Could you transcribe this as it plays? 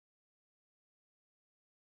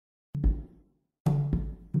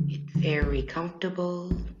very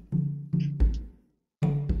comfortable.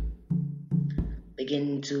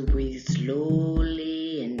 Begin to breathe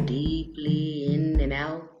slowly and deeply in and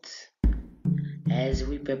out as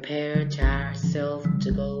we prepare to ourselves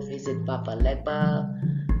to go visit Papa Legba.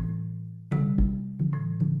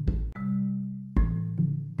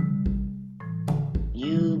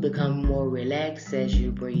 You become more relaxed as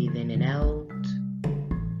you breathe in and out,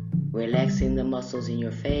 relaxing the muscles in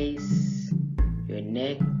your face, your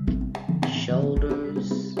neck,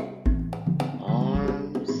 shoulders,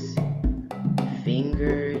 arms,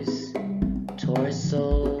 fingers,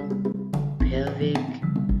 torso, pelvic,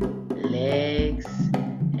 legs,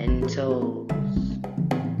 and toes.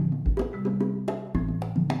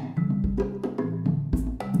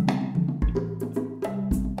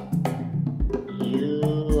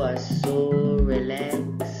 You are so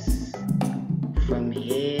relaxed from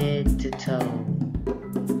head to toe.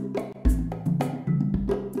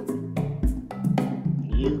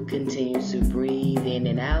 You continue to breathe in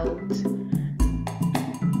and out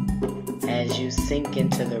as you sink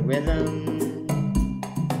into the rhythm.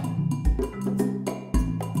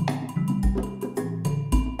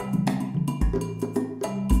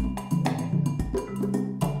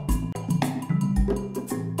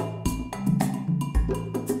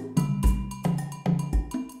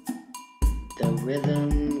 The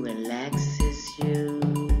rhythm relaxes you.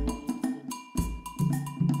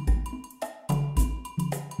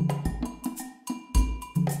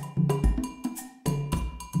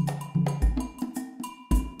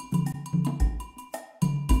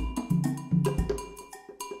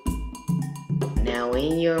 Now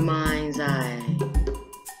in your mind's eye,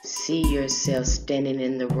 see yourself standing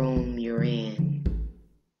in the room you're in.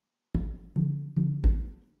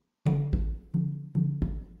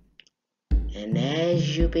 And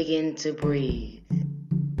as you begin to breathe,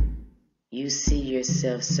 you see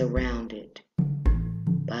yourself surrounded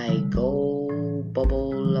by a gold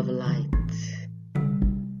bubble of light.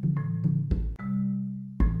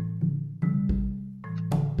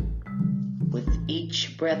 With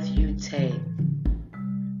each breath you take,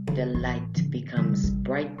 the light becomes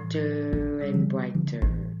brighter and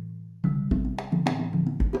brighter.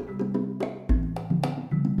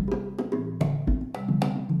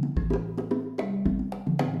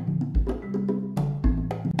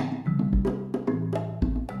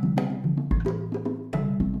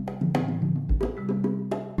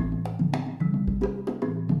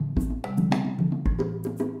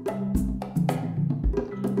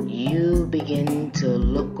 You begin to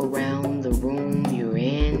look around the room you're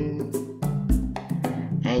in,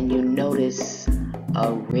 and you notice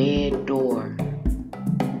a red door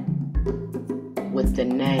with the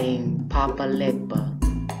name Papa Legba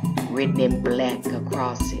written in black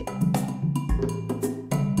across it.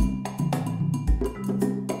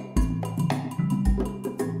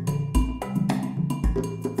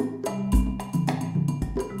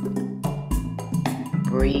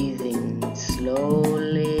 Breathing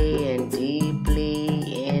slowly and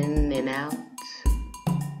deeply in and out.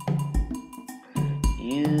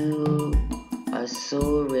 You are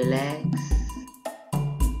so relaxed.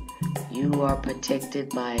 You are protected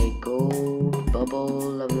by a gold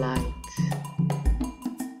bubble of light.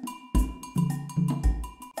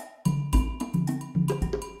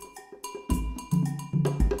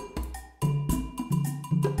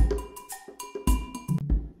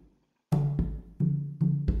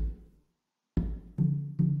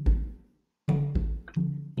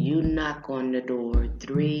 You knock on the door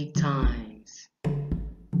 3 times.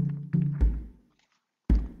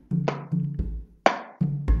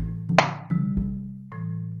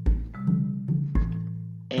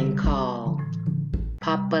 And call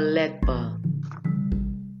Papa Legba,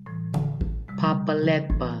 Papa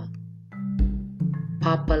Legba,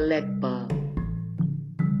 Papa Legba,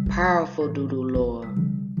 powerful Doodoo Lord,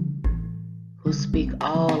 who speak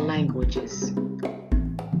all languages,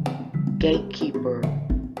 gatekeeper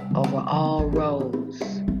over all roads.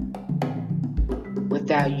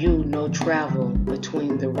 Without you, no travel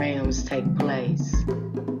between the realms take place.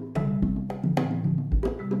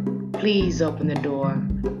 Please open the door.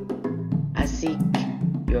 I seek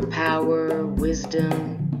your power,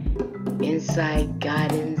 wisdom, insight,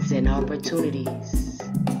 guidance, and opportunities.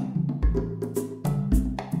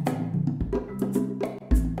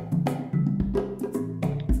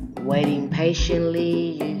 Waiting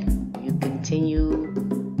patiently, you continue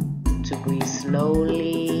to breathe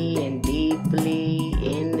slowly and deeply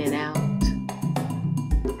in and out,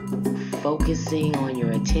 focusing on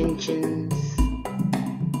your attentions.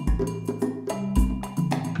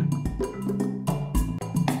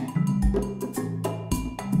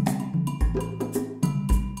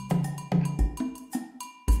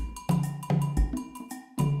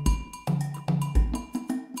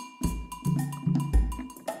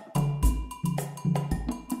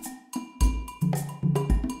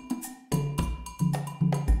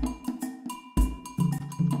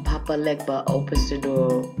 Papa Legba opens the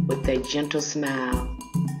door with a gentle smile,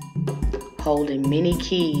 holding many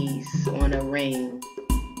keys on a ring.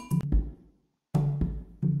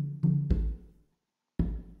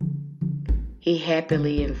 He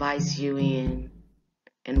happily invites you in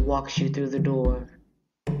and walks you through the door.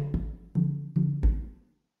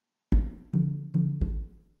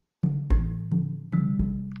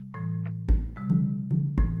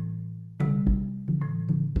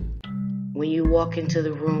 When you walk into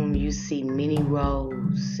the room, you see many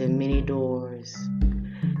rows and many doors.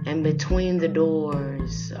 And between the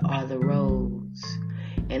doors are the rows.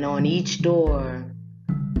 And on each door,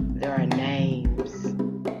 there are names.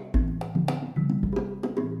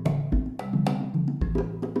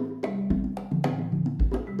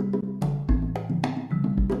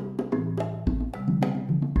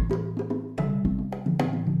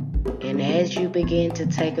 And as you begin to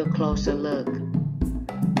take a closer look,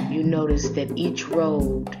 you notice that each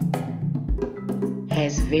road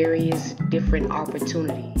has various different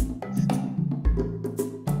opportunities.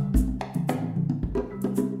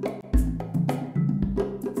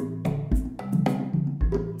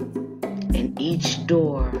 And each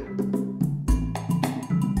door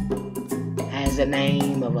has a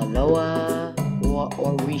name of Aloha or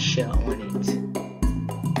Orisha on it.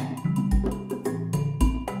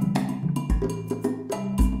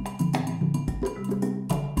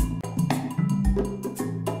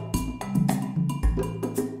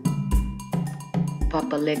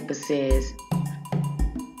 Papa Legba says,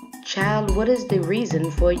 "Child, what is the reason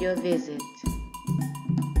for your visit?"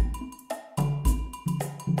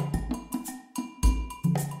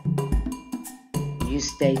 You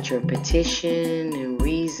state your petition and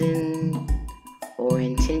reason or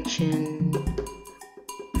intention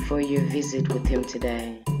for your visit with him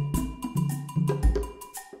today.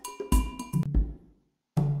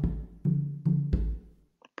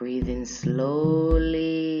 Breathing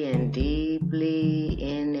slowly and deeply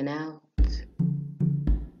in and out.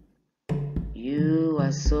 You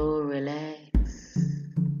are so relaxed.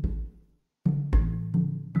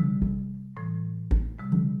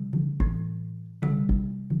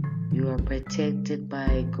 You are protected by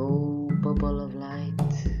a gold bubble of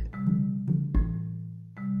light.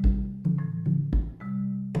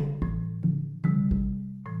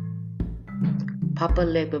 Papa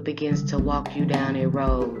Legba begins to walk you down a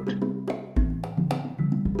road.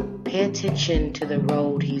 Pay attention to the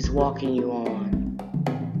road he's walking you on.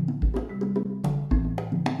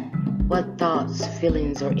 What thoughts,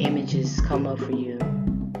 feelings, or images come up for you?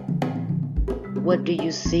 What do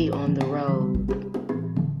you see on the road?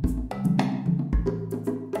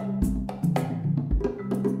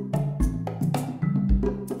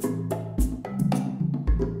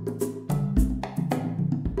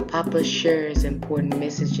 Papa shares important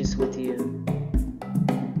messages with you.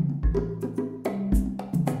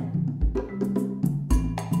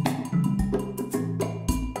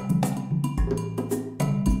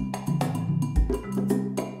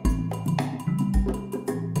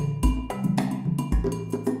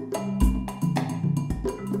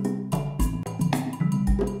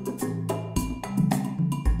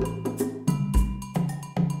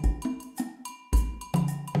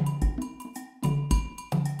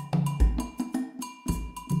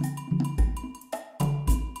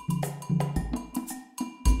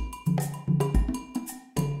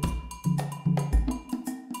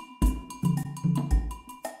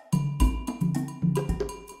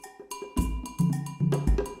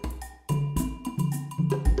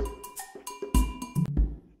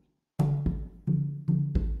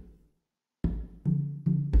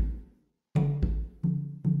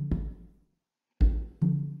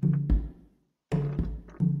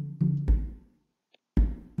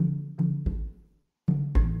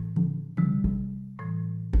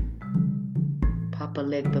 Papa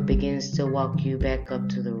Legba begins to walk you back up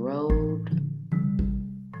to the road.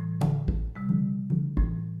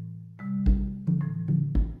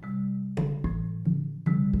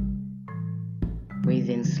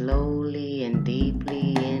 Breathing slowly and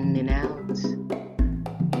deeply in and out.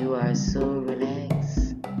 You are so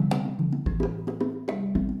relaxed.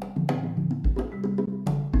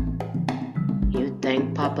 You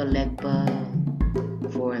thank Papa Legba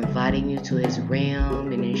for inviting you to his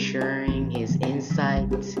realm and ensuring his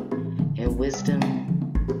insight and wisdom.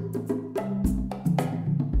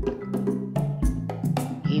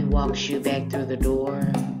 He walks you back through the door.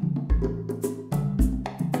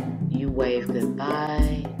 You wave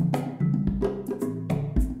goodbye.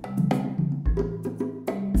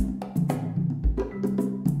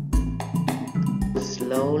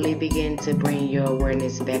 Slowly begin to bring your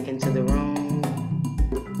awareness back into the room.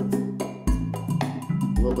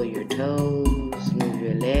 Wiggle your toes, move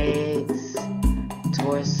your legs,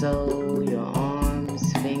 torso, your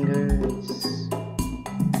arms, fingers,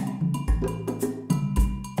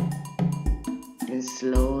 and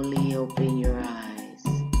slowly open your eyes.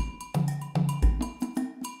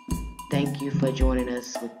 Thank you for joining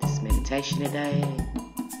us with this meditation today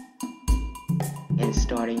and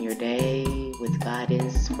starting your day with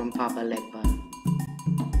guidance from Papa Legba.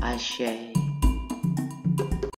 Ashe.